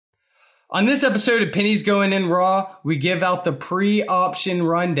On this episode of Pennies Going in Raw, we give out the pre-option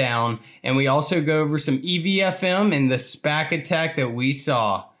rundown, and we also go over some EVFM and the SPAC attack that we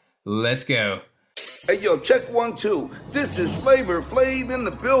saw. Let's go. Hey, yo, check 1, 2. This is Flavor Flav in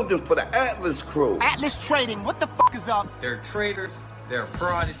the building for the Atlas crew. Atlas Trading, what the fuck is up? There are traders, there are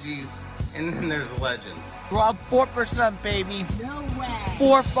prodigies, and then there's legends. We're on 4%, baby. No way.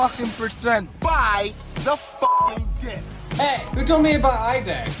 4 fucking %. Buy the fucking dip. Hey, who told me about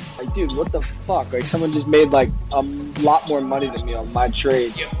IDEX? Like, dude, what the fuck? Like, someone just made, like, a lot more money than me on my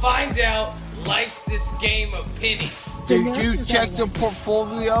trade. You find out life's this game of pennies. Did you check the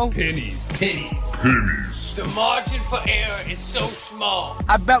portfolio? Pennies. The margin for error is so small.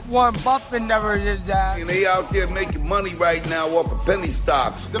 I bet Warren Buffett never did that. And they out there making money right now off of penny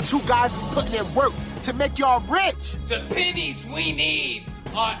stocks. Them two guys is putting in work to make y'all rich. The pennies we need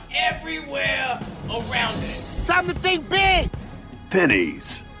are everywhere around us. Time to think big.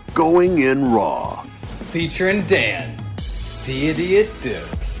 Pennies Going in Raw. Featuring Dan, Deity at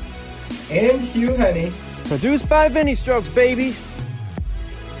Dips, and Hugh Honey. Produced by Vinny Strokes, baby.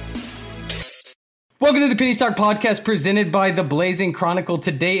 Welcome to the Penny Stock Podcast presented by the Blazing Chronicle.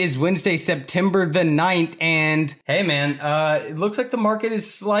 Today is Wednesday, September the 9th, and hey man, it looks like the market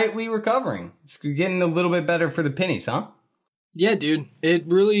is slightly recovering. It's getting a little bit better for the pennies, huh? Yeah, dude. It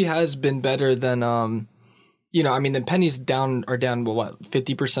really has been better than, the pennies are down, what,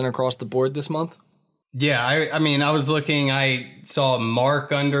 50% across the board this month? Yeah, I mean, I was looking, I saw a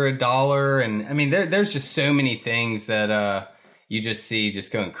mark under $1, and I mean, there's just so many things that you just see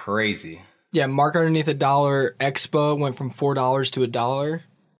just going crazy. Yeah, mark underneath $1. Expo went from $4 to $1.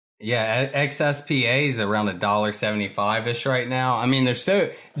 Yeah, XSPA is around $1.75-ish right now. I mean, there's so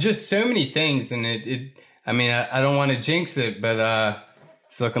many things, and I don't want to jinx it, but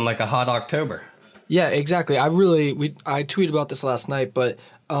it's looking like a hot October. Yeah, exactly. I tweeted about this last night, but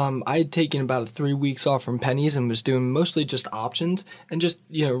I had taken about 3 weeks off from pennies and was doing mostly just options and just,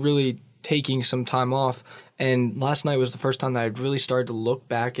 really taking some time off. And last night was the first time that I'd really started to look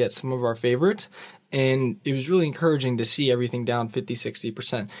back at some of our favorites. And it was really encouraging to see everything down 50,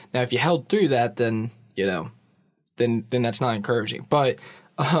 60%. Now, if you held through that, then that's not encouraging. But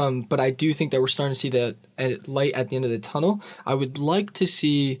I do think that we're starting to see the light at the end of the tunnel. I would like to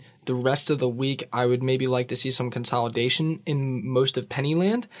see the rest of the week. I would maybe like to see some consolidation in most of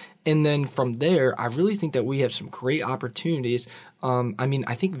Pennyland. And then from there, I really think that we have some great opportunities.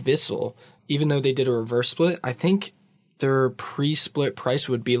 I think Vissel, even though they did a reverse split, I think their pre-split price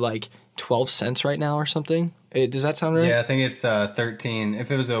would be like 12 cents right now or something. Does that sound right? Yeah, I think it's 13.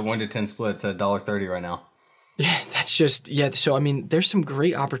 If it was a 1 to 10 split, it's $1.30 right now. Yeah, that's just, yeah. So, there's some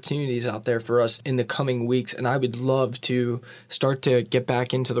great opportunities out there for us in the coming weeks, and I would love to start to get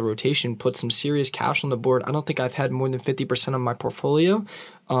back into the rotation, put some serious cash on the board. I don't think I've had more than 50% of my portfolio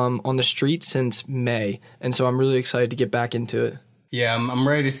on the street since May, and so I'm really excited to get back into it. Yeah, I'm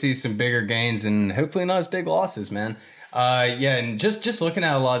ready to see some bigger gains and hopefully not as big losses, man. And just looking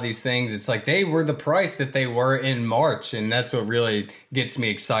at a lot of these things, it's like they were the price that they were in March, and that's what really gets me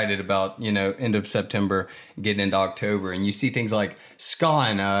excited about, end of September, getting into October. And you see things like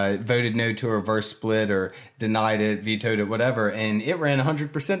Scon voted no to a reverse split or denied it, vetoed it, whatever, and it ran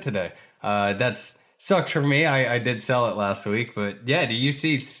 100% today. That's sucks for me. I did sell it last week, but yeah, do you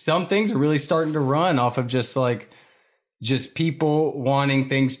see some things are really starting to run off of just people wanting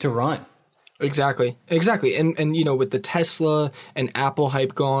things to run? Exactly. And with the Tesla and Apple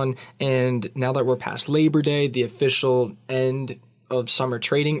hype gone, and now that we're past Labor Day, the official end of summer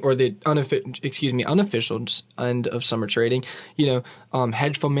trading, or the unofficial end of summer trading,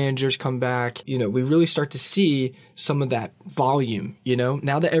 hedge fund managers come back, we really start to see some of that volume,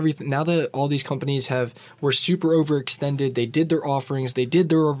 now that all these companies were super overextended, they did their offerings, they did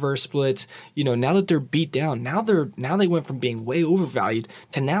their reverse splits, now that they're beat down, now they went from being way overvalued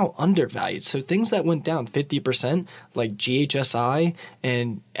to now undervalued. So things that went down 50%, like GHSI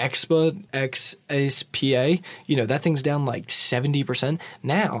and XSPA, that thing's down like 70%.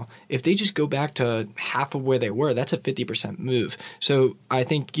 Now, if they just go back to half of where they were, that's a 50% move. So I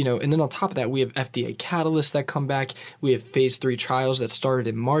think, and then on top of that, we have FDA catalysts that come back. We have phase 3 trials that started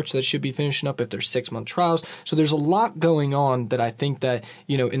in March that should be finishing up if they're 6-month trials. So there's a lot going on that I think that,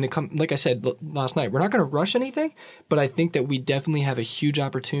 like I said last night, we're not going to rush anything, but I think that we definitely have a huge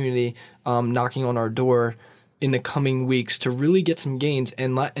opportunity knocking on our door in the coming weeks to really get some gains.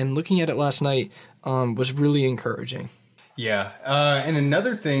 And looking at it last night was really encouraging. Yeah. And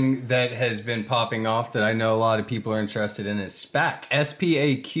another thing that has been popping off that I know a lot of people are interested in is SPAC,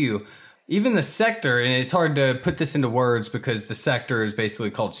 SPAQ. Even the sector, and it's hard to put this into words because the sector is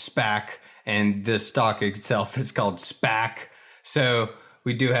basically called SPAC and the stock itself is called SPAC. So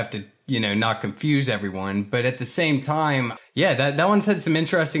we do have to, not confuse everyone. But at the same time, yeah, that one's had some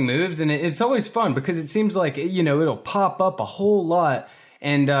interesting moves, and it's always fun because it seems like, it'll pop up a whole lot.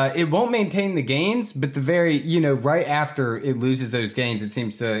 And it won't maintain the gains, but the very, right after it loses those gains, it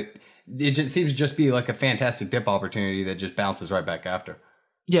just seems to just be like a fantastic dip opportunity that just bounces right back after.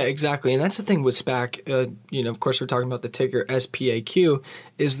 Yeah, exactly. And that's the thing with SPAC, of course we're talking about the ticker SPAQ,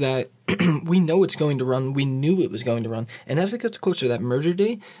 is that we know it's going to run. We knew it was going to run. And as it gets closer to that merger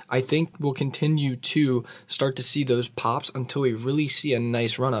day, I think we'll continue to start to see those pops until we really see a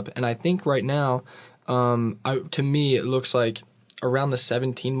nice run up. And I think right now, to me, it looks like around the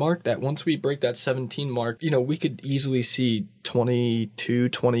 17 mark, that once we break that 17 mark, we could easily see 22,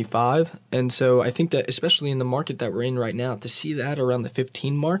 25. And so I think that especially in the market that we're in right now, to see that around the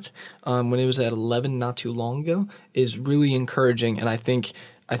 15 mark, when it was at 11 not too long ago, is really encouraging. And I think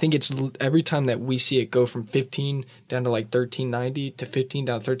it's every time that we see it go from 15 down to like 1390 to 15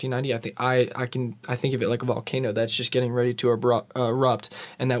 down to 1390, I think of it like a volcano that's just getting ready to erupt,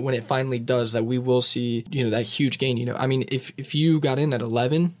 and that when it finally does, that we will see, that huge gain. I mean, if you got in at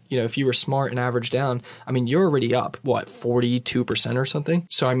 11, if you were smart and averaged down, I mean, you're already up, 42% or something.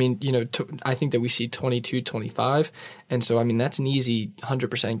 So, I mean, I think that we see 22, 25. And so, I mean, that's an easy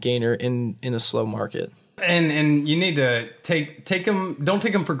 100% gainer in a slow market. And you need to take them. Don't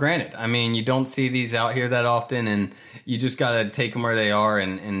take them for granted. I mean, you don't see these out here that often, and you just gotta take them where they are,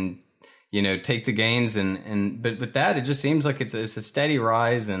 and take the gains. But with that, it just seems like it's a steady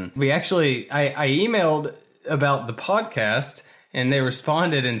rise. And we actually, I emailed about the podcast, and they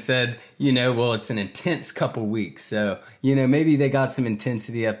responded and said, well, it's an intense couple weeks, so maybe they got some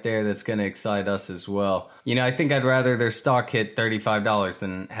intensity up there that's going to excite us as well. I think I'd rather their stock hit $35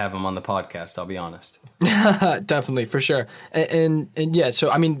 than have them on the podcast, I'll be honest. Definitely, for sure. And yeah, so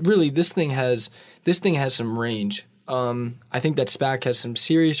I mean, really, this thing has some range. I think that SPAC has some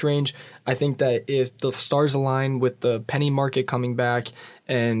serious range. I think that if the stars align with the penny market coming back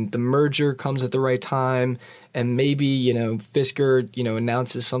and the merger comes at the right time, and maybe, Fisker,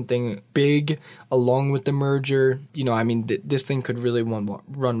 announces something big along with the merger, I mean, this thing could really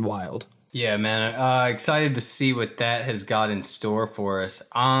run wild. Yeah, man. Excited to see what that has got in store for us.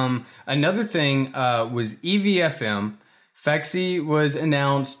 Another thing was EVFM. Fexi was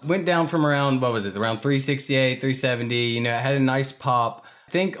announced, went down from around, around 368, 370, it had a nice pop.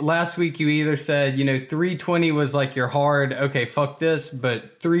 I think last week you either said, 320 was like your hard, okay, fuck this,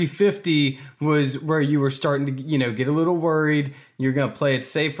 but 350 was where you were starting to, get a little worried. You're going to play it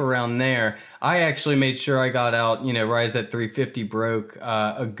safe around there. I actually made sure I got out, right as that 350 broke,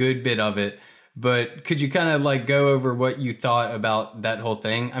 a good bit of it. But could you kind of like go over what you thought about that whole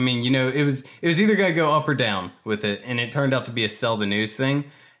thing? I mean, it was either going to go up or down with it, and it turned out to be a sell the news thing,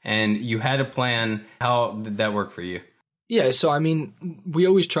 and you had a plan. How did that work for you? Yeah, so I mean, we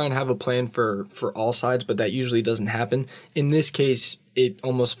always try and have a plan for all sides, but that usually doesn't happen. In this case, it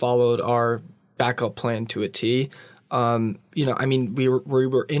almost followed our backup plan to a T. I mean, we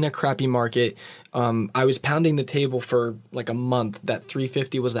were in a crappy market. I was pounding the table for like a month that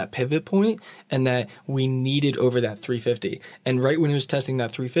 350 was that pivot point and that we needed over that 350. And right when it was testing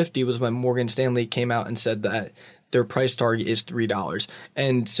that 350 was when Morgan Stanley came out and said that their price target is $3.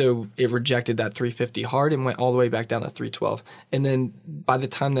 And so it rejected that 350 hard and went all the way back down to 312. And then by the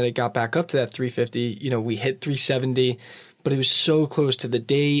time that it got back up to that 350, we hit 370. But it was so close to the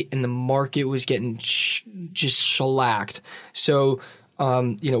date, and the market was getting just shellacked. So,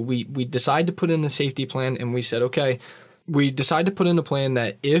 we decided to put in a safety plan, and we said, okay, we decided to put in a plan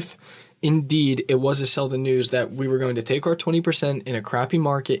that if indeed it was a sell the news, that we were going to take our 20% in a crappy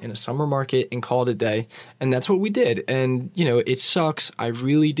market, in a summer market, and call it a day. And that's what we did. And, it sucks. I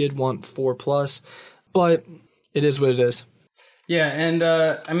really did want 4+, but it is what it is. Yeah, and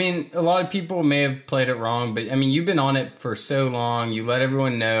I mean, a lot of people may have played it wrong, but I mean, you've been on it for so long. You let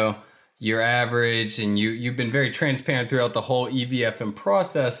everyone know your average, and you've been very transparent throughout the whole EVFM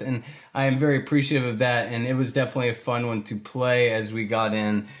process, and I am very appreciative of that. And it was definitely a fun one to play as we got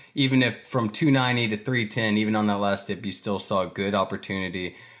in, even if from 290 to 310, even on that last dip, you still saw a good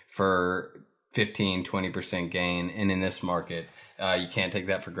opportunity for 15, 20% gain. And in this market, you can't take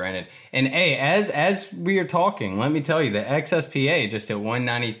that for granted. And hey, as we are talking, let me tell you, the XSPA just hit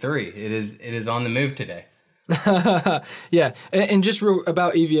 193. It is on the move today. Yeah, and just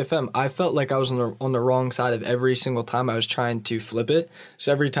about EVFM, I felt like I was on the wrong side of every single time I was trying to flip it.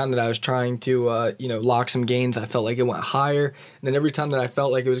 So every time that I was trying to lock some gains, I felt like it went higher. And then every time that I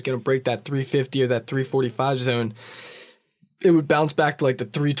felt like it was going to break that 350 or that 345 zone, it would bounce back to like the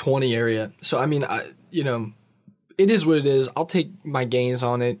 320 area. So I mean, it is what it is. I'll take my gains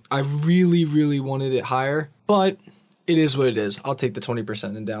on it. I really, really wanted it higher, but It is what it is. I'll take the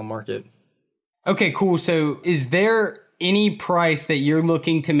 20% in down market. Okay, cool. So is there any price that you're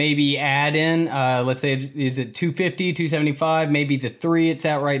looking to maybe add in? Let's say, is it 250, 275, maybe the 3 it's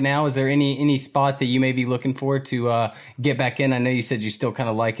at right now? Is there any spot that you may be looking for to get back in? I know you said you still kind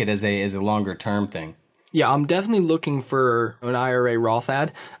of like it as a longer term thing. Yeah, I'm definitely looking for an IRA Roth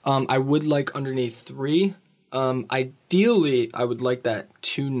ad. I would like underneath 3. Ideally, I would like that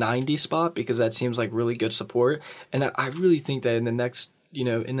 290 spot because that seems like really good support. And I really think that in the next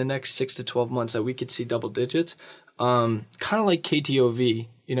 6 to 12 months that we could see double digits. Kind of like KTOV,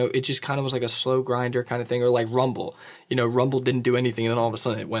 it just kind of was like a slow grinder kind of thing, or like Rumble. Rumble didn't do anything and then all of a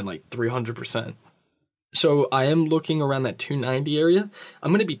sudden it went like 300%. So I am looking around that 290 area.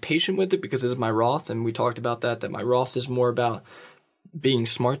 I'm going to be patient with it because this is my Roth, and we talked about that my Roth is more about being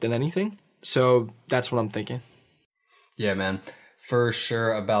smart than anything. So that's what I'm thinking. Yeah, man, for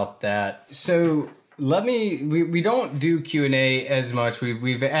sure about that. So we don't do Q&A as much.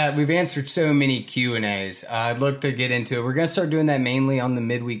 We've answered so many Q&As. I'd look to get into it. We're going to start doing that mainly on the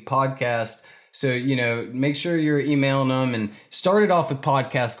Midweek podcast. So, make sure you're emailing them and start it off with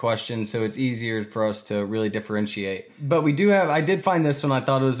podcast questions so it's easier for us to really differentiate. But I did find this one. I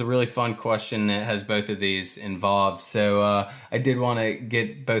thought it was a really fun question that has both of these involved. So I did want to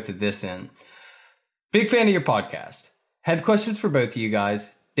get both of this in. Big fan of your podcast. Had questions for both of you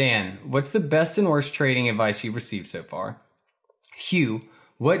guys. Dan, what's the best and worst trading advice you've received so far? Hugh,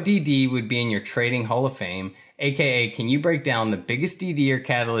 what DD would be in your trading Hall of Fame? AKA, can you break down the biggest DD or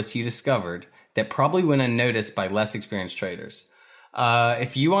catalyst you discovered that probably went unnoticed by less experienced traders?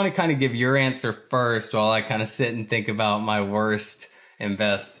 If you want to kind of give your answer first while I kind of sit and think about my worst and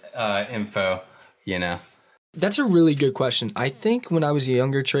best info, That's a really good question. I think when I was a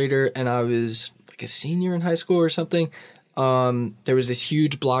younger trader and I was like a senior in high school or something, there was this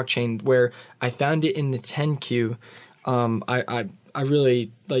huge blockchain where I found it in the 10Q. I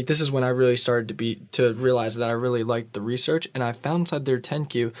really like, this is when I really started to realize that I really liked the research, and I found inside their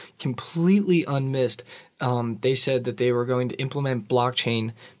 10Q completely unmissed. They said that they were going to implement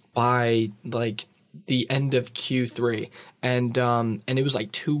blockchain by like the end of Q3, and it was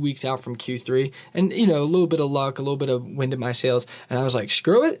like 2 weeks out from Q3, and a little bit of luck, a little bit of wind in my sails, and I was like,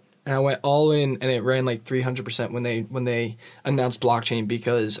 screw it. And I went all in, and it ran like 300% when they announced blockchain,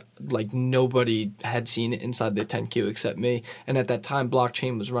 because like nobody had seen it inside the 10Q except me. And at that time,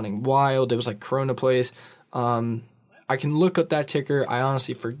 blockchain was running wild. It was like Corona plays. I can look up that ticker. I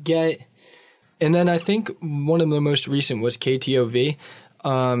honestly forget. And then I think one of the most recent was KTOV.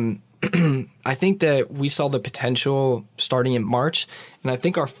 I think that we saw the potential starting in March, and I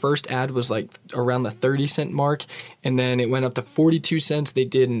think our first ad was like around the 30-cent mark, and then it went up to 42 cents. They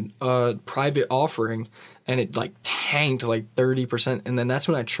did a private offering, and it like tanked like 30%, and then that's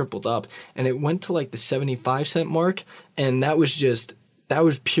when I tripled up, and it went to like the 75-cent mark, and that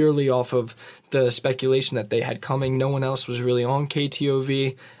was purely off of the speculation that they had coming. No one else was really on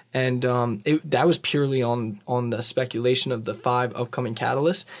KTOV. And that was purely on the speculation of the 5 upcoming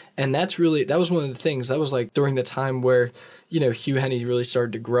catalysts. And that was one of the things. That was like during the time where, Hugh Henney really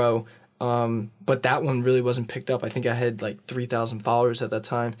started to grow. But that one really wasn't picked up. I think I had like 3,000 followers at that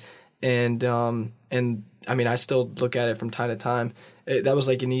time. And I mean, I still look at it from time to time. That was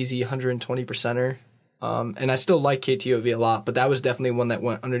like an easy 120%er. And I still like KTOV a lot, but that was definitely one that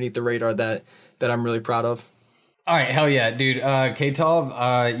went underneath the radar that I'm really proud of. All right, hell yeah, dude.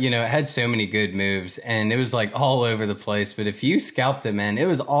 K-Tov, it had so many good moves, and it was like all over the place. But if you scalped it, man, it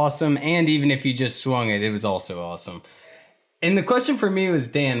was awesome. And even if you just swung it, it was also awesome. And the question for me was,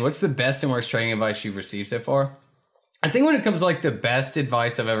 Dan, what's the best and worst trading advice you've received so far? I think when it comes to like the best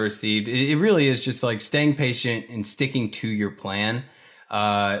advice I've ever received, it really is just like staying patient and sticking to your plan.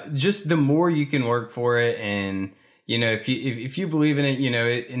 Just the more you can work for it, and if you believe in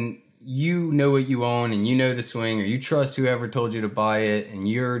it, and you know what you own, and you know the swing, or you trust whoever told you to buy it, and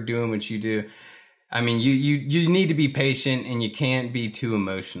you're doing what you do. I mean, you need to be patient, and you can't be too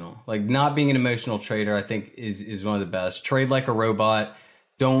emotional. Like, not being an emotional trader, I think is one of the best. Trade like a robot.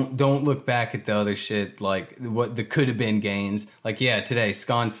 Don't look back at the other shit, like what the could have been gains. Like, yeah, today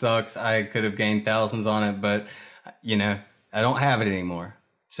Scon sucks. I could have gained thousands on it, but I don't have it anymore,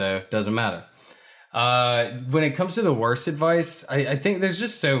 so it doesn't matter. When it comes to the worst advice, I think there's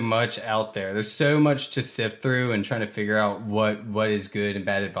just so much out there. There's so much to sift through and trying to figure out what is good and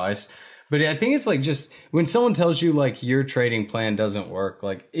bad advice. But I think it's like, just when someone tells you like your trading plan doesn't work,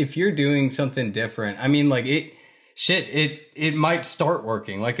 like if you're doing something different, I mean, like it might start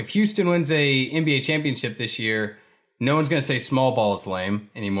working. Like if Houston wins a NBA championship this year, no one's going to say small ball is lame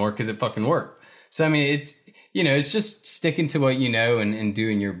anymore because it fucking worked. So, I mean, it's just sticking to what you know and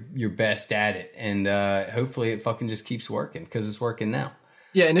doing your best at it. And hopefully it fucking just keeps working because it's working now.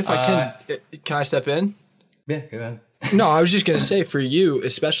 Yeah, and if I can I step in? Yeah, go ahead. No, I was just going to say for you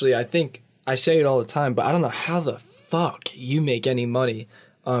especially, I think I say it all the time, but I don't know how the fuck you make any money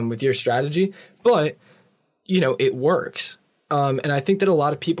with your strategy, but, it works. And I think that a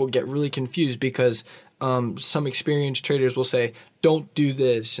lot of people get really confused because some experienced traders will say, don't do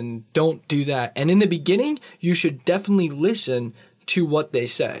this and don't do that. And in the beginning, you should definitely listen to what they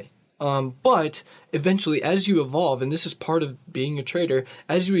say. But eventually, as you evolve, and this is part of being a trader,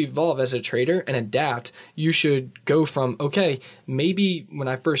 as you evolve as a trader and adapt, you should go from, okay, maybe when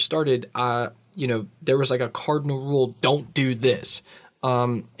I first started, there was like a cardinal rule, don't do this.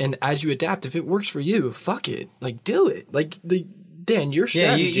 And as you adapt, if it works for you, fuck it. Like, do it. Like, Dan, your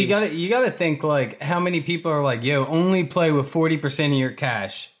strategy. Yeah, you gotta think, like, how many people are like, yo, only play with 40% of your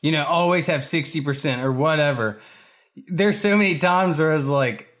cash. Always have 60% or whatever. There's so many times where I was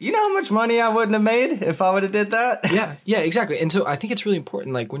like, you know how much money I wouldn't have made if I would have did that? Yeah, exactly. And so I think it's really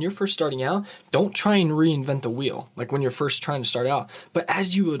important, like, when you're first starting out, don't try and reinvent the wheel, like when you're first trying to start out. But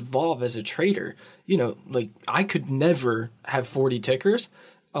as you evolve as a trader, like, I could never have 40 tickers,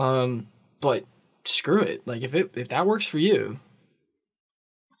 but screw it. Like, if that works for you.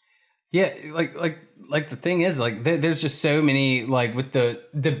 Yeah, like the thing is, like, there's just so many, like, with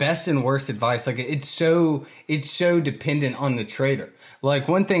the best and worst advice, like, it's so dependent on the trader. Like,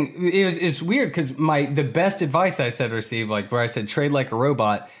 one thing, it's weird because the best advice I said received, like, where I said trade like a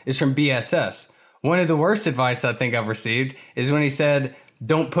robot, is from BSS. One of the worst advice I think I've received is when he said,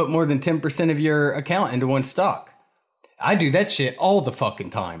 don't put more than 10% of your account into one stock. I do that shit all the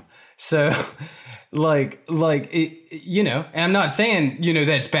fucking time. So, like, and I'm not saying,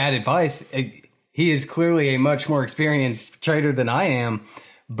 that's bad advice. He is clearly a much more experienced trader than I am,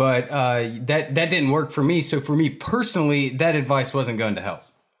 but that didn't work for me. So for me personally, that advice wasn't going to help.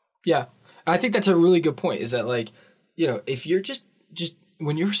 Yeah, I think that's a really good point. Is that, like, if you're just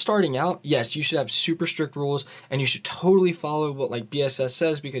when you're starting out, yes, you should have super strict rules and you should totally follow what, like, BSS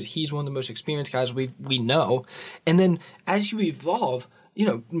says because he's one of the most experienced guys we know. And then as you evolve,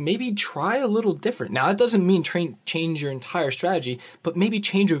 maybe try a little different. Now, that doesn't mean change your entire strategy, but maybe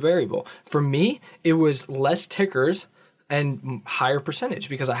change a variable. For me, it was less tickers and higher percentage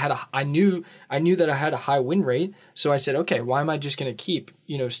because I knew that I had a high win rate. So I said, okay, why am I just going to keep,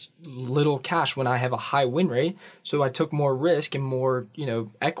 little cash when I have a high win rate? So I took more risk and more,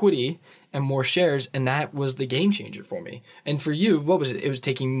 equity and more shares. And that was the game changer for me. And for you, what was it? It was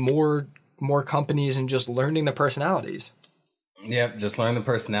taking more companies and just learning the personalities. Yep, just learn the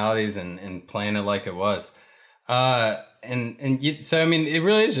personalities and playing it like it was. So, I mean, it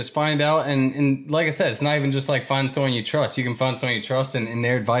really is just find out. And like I said, it's not even just like find someone you trust. You can find someone you trust and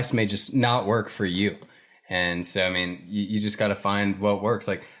their advice may just not work for you. And so, I mean, you just got to find what works.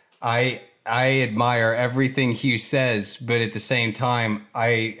 Like, I admire everything Hugh says, but at the same time,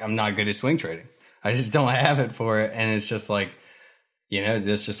 I'm not good at swing trading. I just don't have it for it. And it's just like,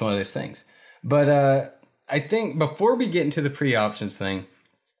 it's just one of those things. But, I think before we get into the pre-options thing,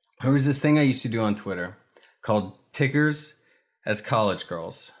 there was this thing I used to do on Twitter called Tickers as College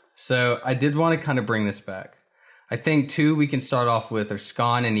Girls. So I did want to kind of bring this back. I think two we can start off with are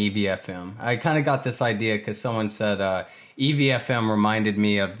SCON and EVFM. I kind of got this idea because someone said EVFM reminded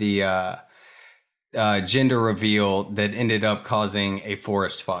me of the gender reveal that ended up causing a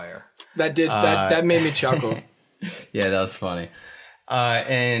forest fire. That made me chuckle. Yeah, that was funny.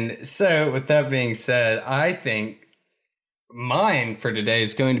 And so with that being said, I think mine for today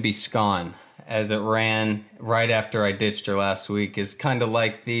is going to be SCON, as it ran right after I ditched her last week. Is kind of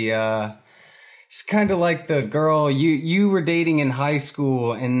like the girl you were dating in high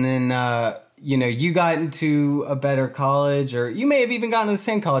school, and then you got into a better college, or you may have even gotten to the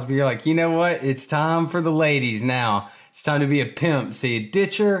same college, but you're like, you know what? It's time for the ladies now. It's time to be a pimp. So you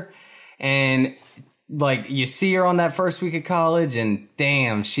ditch her, and like, you see her on that first week of college, and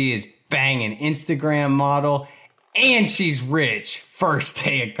damn, she is banging Instagram model, and she's rich first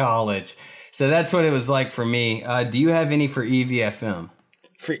day of college. So that's what it was like for me. Do you have any for EVFM?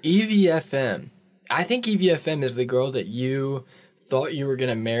 For EVFM, I think EVFM is the girl that you thought you were going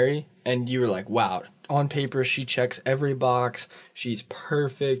to marry, and you were like, wow, on paper, she checks every box. She's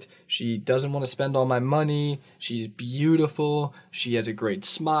perfect. She doesn't want to spend all my money. She's beautiful. She has a great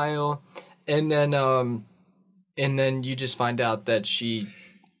smile. And then you just find out that she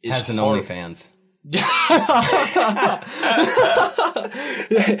has an OnlyFans.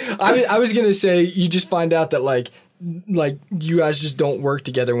 I was gonna say you just find out that like you guys just don't work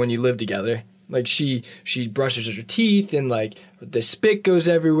together when you live together. Like she brushes her teeth and like the spit goes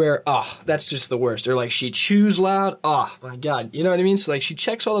everywhere. Oh, that's just the worst. Or like she chews loud. Oh my God. You know what I mean? So like she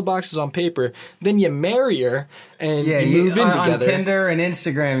checks all the boxes on paper. Then you marry her and you move in together. On Tinder and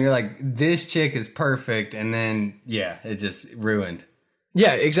Instagram, you're like, this chick is perfect. And then, yeah, it just ruined.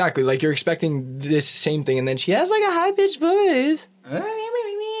 Yeah, exactly. Like you're expecting this same thing. And then she has like a high-pitched voice.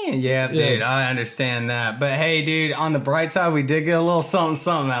 Yeah, dude, I understand that. But hey, dude, on the bright side, we did get a little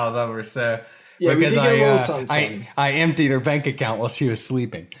something out of her. So yeah, because we did get a little something. I emptied her bank account while she was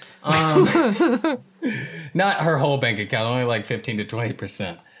sleeping. Not her whole bank account, only like 15 to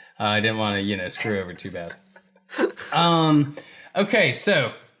 20%. I didn't want to, screw over too bad. Okay,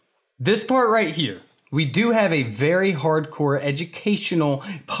 so this part right here, we do have a very hardcore educational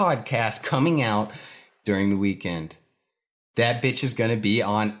podcast coming out during the weekend. That bitch is going to be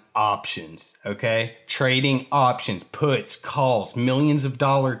on options, okay? Trading options, puts, calls, millions of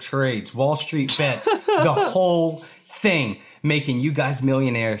dollar trades, Wall Street bets, the whole thing, making you guys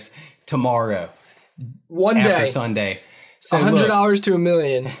millionaires tomorrow. One day. After Sunday. So $100 to $1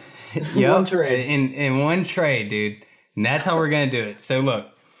 million. Yep, one trade. In one trade, dude. And that's how we're going to do it. So look,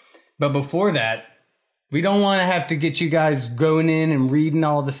 but before that, we don't want to have to get you guys going in and reading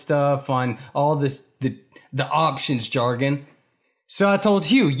all the stuff on all this, the options jargon. So I told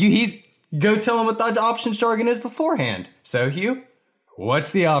Hugh, go tell him what the options jargon is beforehand. So Hugh, what's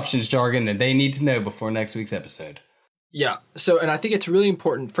the options jargon that they need to know before next week's episode? Yeah. So, and I think it's really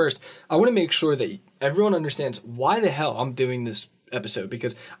important. First, I want to make sure that everyone understands why the hell I'm doing this episode,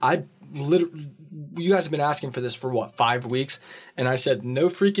 because you guys have been asking for this for 5 weeks, and I said no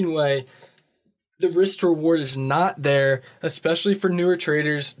freaking way. The risk to reward is not there, especially for newer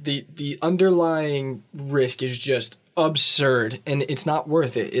traders. The underlying risk is just absurd, and it's not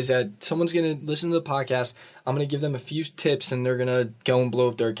worth it. Is that someone's going to listen to the podcast, I'm going to give them a few tips, and they're going to go and blow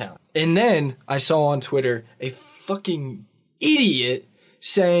up their account. And then I saw on Twitter a fucking idiot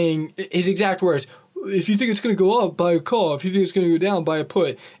saying his exact words, if you think it's going to go up, buy a call. If you think it's going to go down, buy a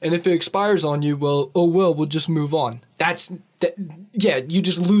put. And if it expires on you, we'll just move on. Yeah, you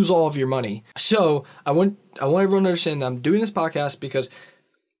just lose all of your money. So I want everyone to understand that I'm doing this podcast because,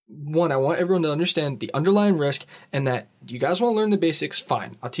 one, I want everyone to understand the underlying risk, and that you guys want to learn the basics,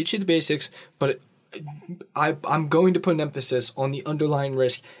 fine. I'll teach you the basics, but I'm going to put an emphasis on the underlying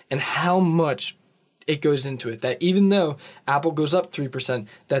risk and how much it goes into it. That even though Apple goes up 3%,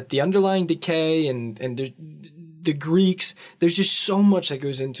 that the underlying decay and the Greeks, there's just so much that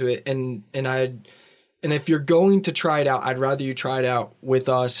goes into it. And if you're going to try it out, I'd rather you try it out with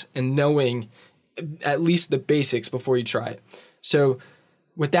us and knowing at least the basics before you try it. So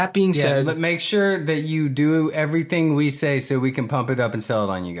with that being said, but make sure that you do everything we say so we can pump it up and sell it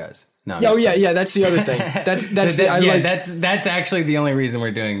on you guys. No, yeah, that's the other thing. That's actually the only reason we're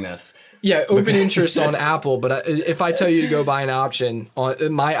doing this. Yeah, open interest on Apple, but if I tell you to go buy an option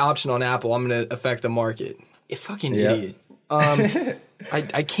on my option on Apple, I'm going to affect the market. You fucking idiot.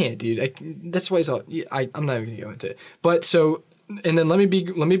 I can't, dude. That's why I'm not even going to go into it. But so, and then let me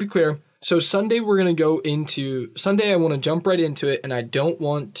be clear. So Sunday I want to jump right into it, and I don't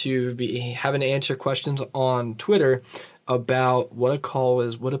want to be having to answer questions on Twitter about what a call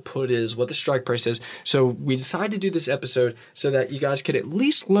is, what a put is, what the strike price is. So we decided to do this episode so that you guys could at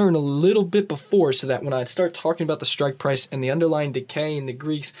least learn a little bit before, so that when I start talking about the strike price and the underlying decay and the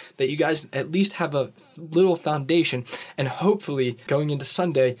Greeks, that you guys at least have a little foundation, and hopefully going into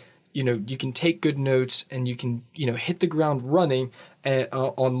Sunday, you can take good notes and you can, hit the ground running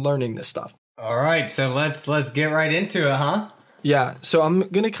on learning this stuff. All right, so let's get right into it, huh? Yeah, so I'm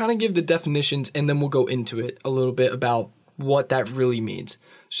going to kind of give the definitions, and then we'll go into it a little bit about what that really means.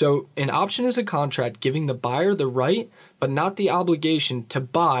 So an option is a contract giving the buyer the right, but not the obligation, to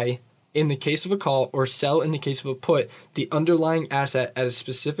buy, in the case of a call, or sell in the case of a put, the underlying asset at a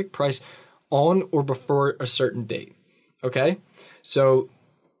specific price on or before a certain date. Okay? So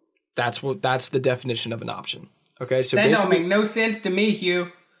that's the definition of an option. Okay? So that don't make no sense to me,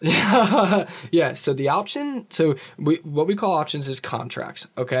 Hugh. Yeah, so the option, what we call options is contracts,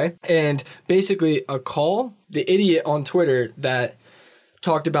 okay? And basically a call, the idiot on Twitter that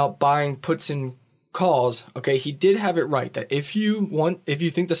talked about buying puts and calls, okay, he did have it right, that if you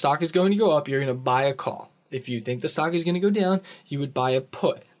think the stock is going to go up, you're going to buy a call. If you think the stock is going to go down, you would buy a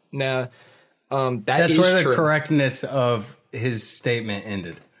put. Now, that's where the true. Correctness of his statement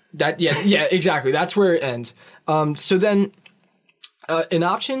ended. Yeah, exactly. That's where it ends. So then, an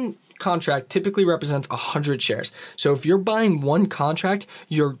option contract typically represents 100 shares. So if you're buying one contract,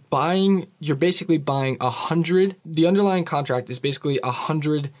 you're basically buying 100. The underlying contract is basically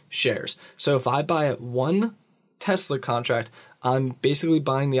 100 shares. So if I buy one Tesla contract, I'm basically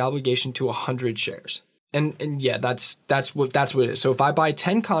buying the obligation to 100 shares. And yeah, that's what it is. So if I buy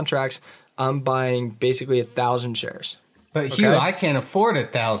 10 contracts, I'm buying basically 1,000 shares. But Hugh, I can't afford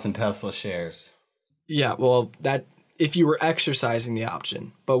 1,000 Tesla shares. Yeah, well, that if you were exercising the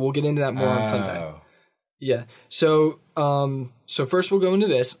option, but we'll get into that more on Sunday. Yeah. So first we'll go into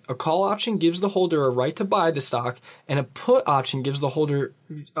this. A call option gives the holder a right to buy the stock, and a put option gives the holder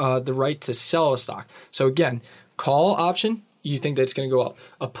the right to sell a stock. So again, call option, you think that it's going to go up.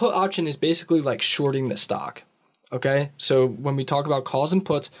 A put option is basically like shorting the stock. Okay? So when we talk about calls and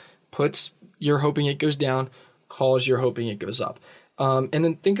puts, you're hoping it goes down, calls, you're hoping it goes up. And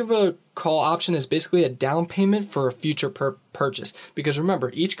then think of a call option as basically a down payment for a future purchase. Because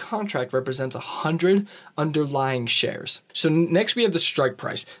remember, each contract represents 100 underlying shares. So next we have the strike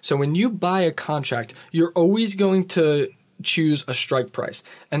price. So when you buy a contract, you're always going to choose a strike price.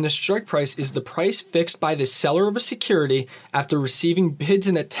 And the strike price is the price fixed by the seller of a security after receiving bids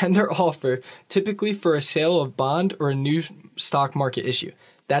in a tender offer, typically for a sale of bond or a new stock market issue.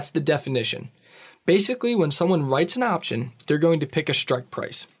 That's the definition. Basically, when someone writes an option, they're going to pick a strike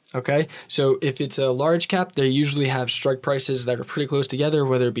price. Okay, so if it's a large cap, they usually have strike prices that are pretty close together,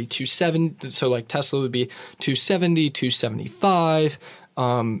 whether it be 270, so like Tesla would be 270, 275,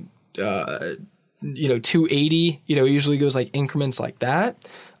 280, it usually goes like increments like that.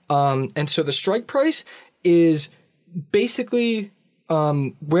 And so the strike price is basically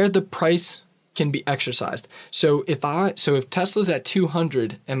where the price can be exercised. So if Tesla's at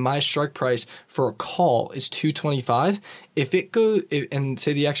 200 and my strike price for a call is 225, if it goes and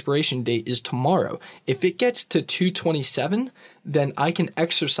say the expiration date is tomorrow, if it gets to 227, then I can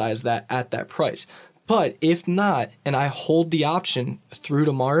exercise that at that price. But if not, and I hold the option through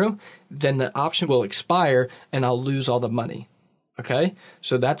tomorrow, then the option will expire and I'll lose all the money. Okay?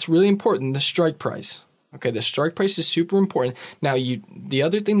 So that's really important, the strike price. Okay, the strike price is super important. Now, the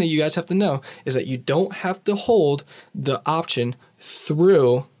other thing that you guys have to know is that you don't have to hold the option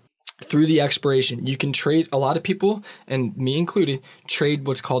through the expiration. You can trade, a lot of people, and me included, trade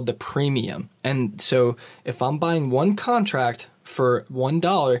what's called the premium. And so if I'm buying one contract for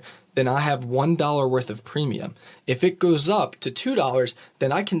 $1, then I have $1 worth of premium. If it goes up to $2,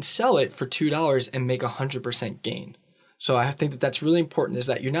 then I can sell it for $2 and make 100% gain. So I think that that's really important, is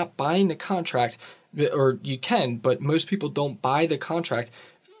that you're not buying the contract, or you can, but most people don't buy the contract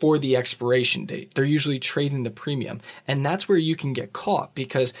for the expiration date. They're usually trading the premium. And that's where you can get caught,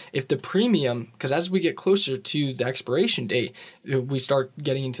 because if the premium, because as we get closer to the expiration date, we start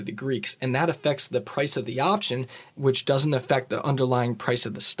getting into the Greeks, and that affects the price of the option, which doesn't affect the underlying price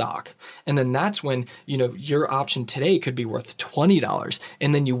of the stock. And then that's when, your option today could be worth $20,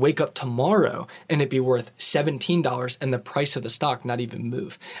 and then you wake up tomorrow and it'd be worth $17 and the price of the stock not even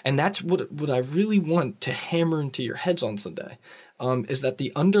move. And that's what I really want to hammer into your heads on Sunday. Is that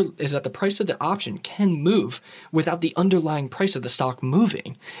the price of the option can move without the underlying price of the stock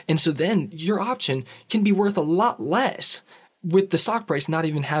moving. And so then your option can be worth a lot less with the stock price not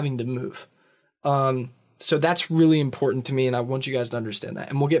even having to move. So that's really important to me, and I want you guys to understand that.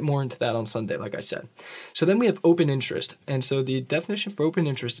 And we'll get more into that on Sunday, like I said. So then we have open interest. And so the definition for open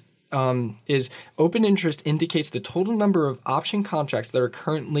interest is open interest indicates the total number of option contracts that are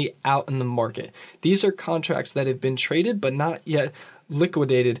currently out in the market. These are contracts that have been traded but not yet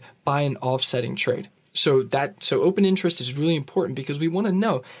liquidated by an offsetting trade. So open interest is really important because we want to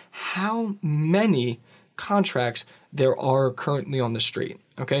know how many contracts there are currently on the street.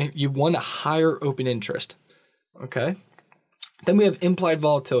 Okay, you want a higher open interest. Okay. Then we have implied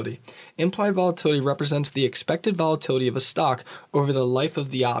volatility. Implied volatility represents the expected volatility of a stock over the life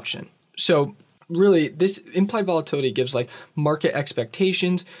of the option. So really, this implied volatility gives like market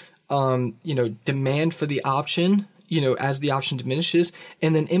expectations, demand for the option, as the option diminishes,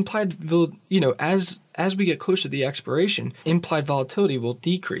 and then as we get closer to the expiration, implied volatility will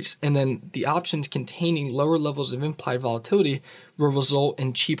decrease, and then the options containing lower levels of implied volatility will result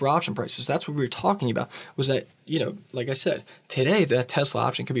in cheaper option prices. That's what we were talking about, was that, like I said, today that Tesla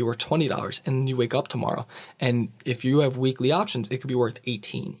option could be worth $20, and then you wake up tomorrow, and if you have weekly options, it could be worth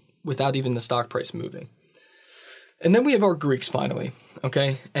 $18 without even the stock price moving. And then we have our Greeks finally,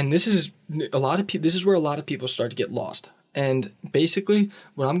 okay? And this is where a lot of people start to get lost. And basically,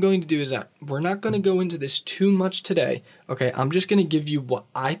 what I'm going to do is that we're not going to go into this too much today, okay? I'm just going to give you what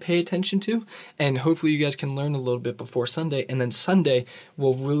I pay attention to, and hopefully you guys can learn a little bit before Sunday, and then Sunday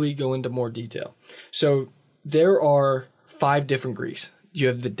we'll really go into more detail. So there are 5 different Greeks. You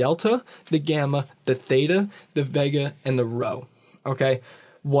have the delta, the gamma, the theta, the vega, and the rho, okay?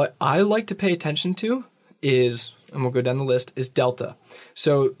 What I like to pay attention to is, and we'll go down the list, is delta.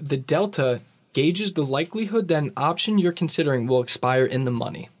 So the delta gauges the likelihood that an option you're considering will expire in the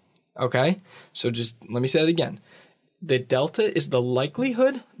money. Okay? So just let me say that again. The delta is the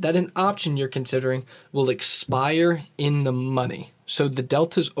likelihood that an option you're considering will expire in the money. So the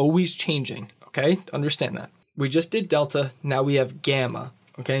delta is always changing. Okay? Understand that. We just did delta. Now we have gamma.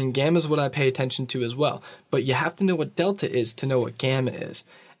 Okay? And gamma is what I pay attention to as well. But you have to know what delta is to know what gamma is.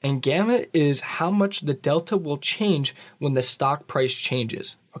 And gamma is how much the delta will change when the stock price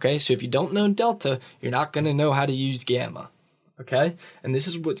changes. Okay? So if you don't know delta, you're not going to know how to use gamma. Okay? And this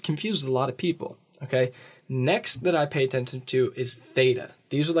is what confuses a lot of people. Okay? Next that I pay attention to is theta.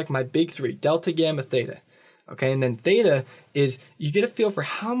 These are like my big three: delta, gamma, theta. Okay, and then theta is you get a feel for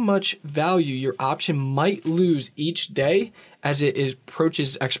how much value your option might lose each day as it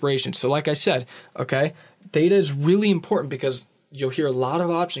approaches expiration. So like I said, okay, theta is really important because you'll hear a lot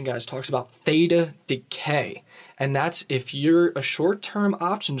of option guys talks about theta decay. And that's if you're a short-term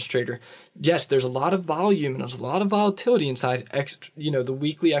options trader, yes, there's a lot of volume and there's a lot of volatility inside the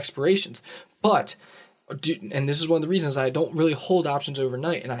weekly expirations. But and this is one of the reasons I don't really hold options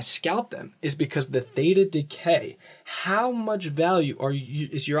overnight and I scalp them, is because the theta decay. How much value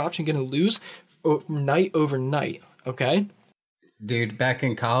is your option going to lose overnight? Okay. Dude, back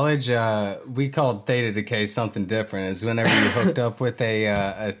in college, we called theta decay something different. Is whenever you hooked up with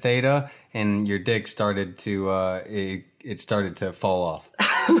a theta and your dick started to it started to fall off.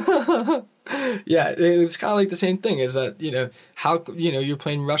 Yeah, it's kind of like the same thing. Is that how you're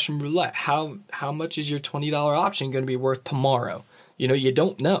playing Russian roulette? How much is your $20 option going to be worth tomorrow? You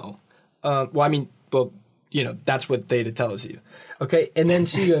don't know. That's what theta tells you. Okay, and then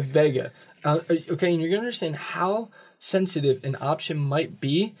so you have Vega. Okay, and you're going to understand how sensitive an option might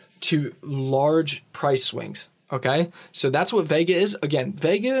be to large price swings. Okay, so that's what Vega is. Again,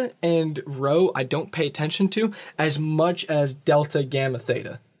 Vega and Rho I don't pay attention to as much as delta, gamma,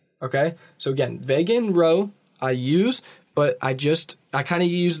 theta. Okay, so again, Vega and Rho I use, but I kind of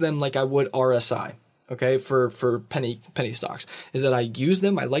use them like I would RSI. Okay, for penny stocks, is that I use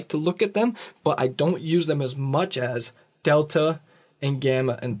them. I like to look at them, but I don't use them as much as delta and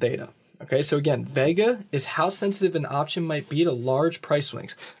gamma and theta. Okay, so again, Vega is how sensitive an option might be to large price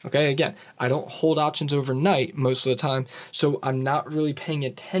swings. Okay, again, I don't hold options overnight most of the time, so I'm not really paying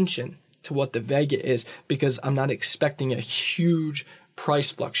attention to what the Vega is because I'm not expecting a huge price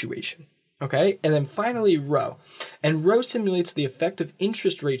fluctuation. Okay, and then finally Rho. And Rho simulates the effect of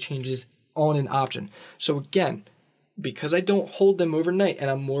interest rate changes on an option. So again, because I don't hold them overnight and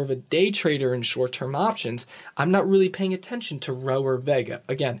I'm more of a day trader in short-term options, I'm not really paying attention to Rho or Vega.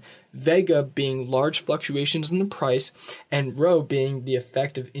 Again, Vega being large fluctuations in the price and Rho being the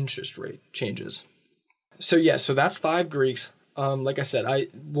effect of interest rate changes. So yeah, so that's 5 Greeks. Like I said,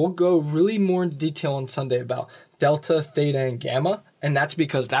 we'll go really more in detail on Sunday about delta, theta, and gamma. And that's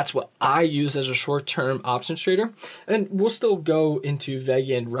because that's what I use as a short-term options trader. And we'll still go into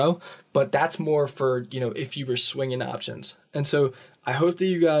Vega and Rho, but that's more for, if you were swinging options. And so I hope that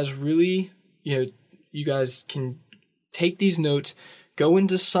you guys really, you guys can take these notes, go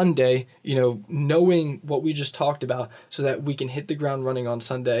into Sunday, knowing what we just talked about so that we can hit the ground running on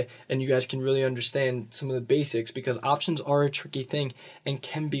Sunday and you guys can really understand some of the basics, because options are a tricky thing and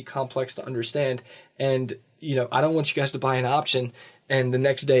can be complex to understand. And I don't want you guys to buy an option and the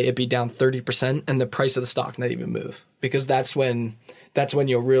next day it be down 30% and the price of the stock not even move, because that's when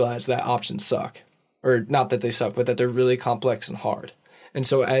you'll realize that options suck, or not that they suck, but that they're really complex and hard. And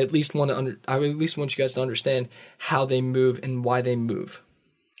so I at least want you guys to understand how they move and why they move.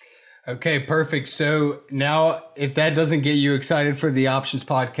 Okay, perfect. So now if that doesn't get you excited for the Options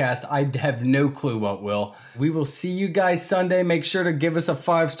Podcast, I have no clue what will. We will see you guys Sunday. Make sure to give us a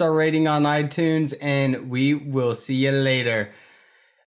 5-star rating on iTunes and we will see you later.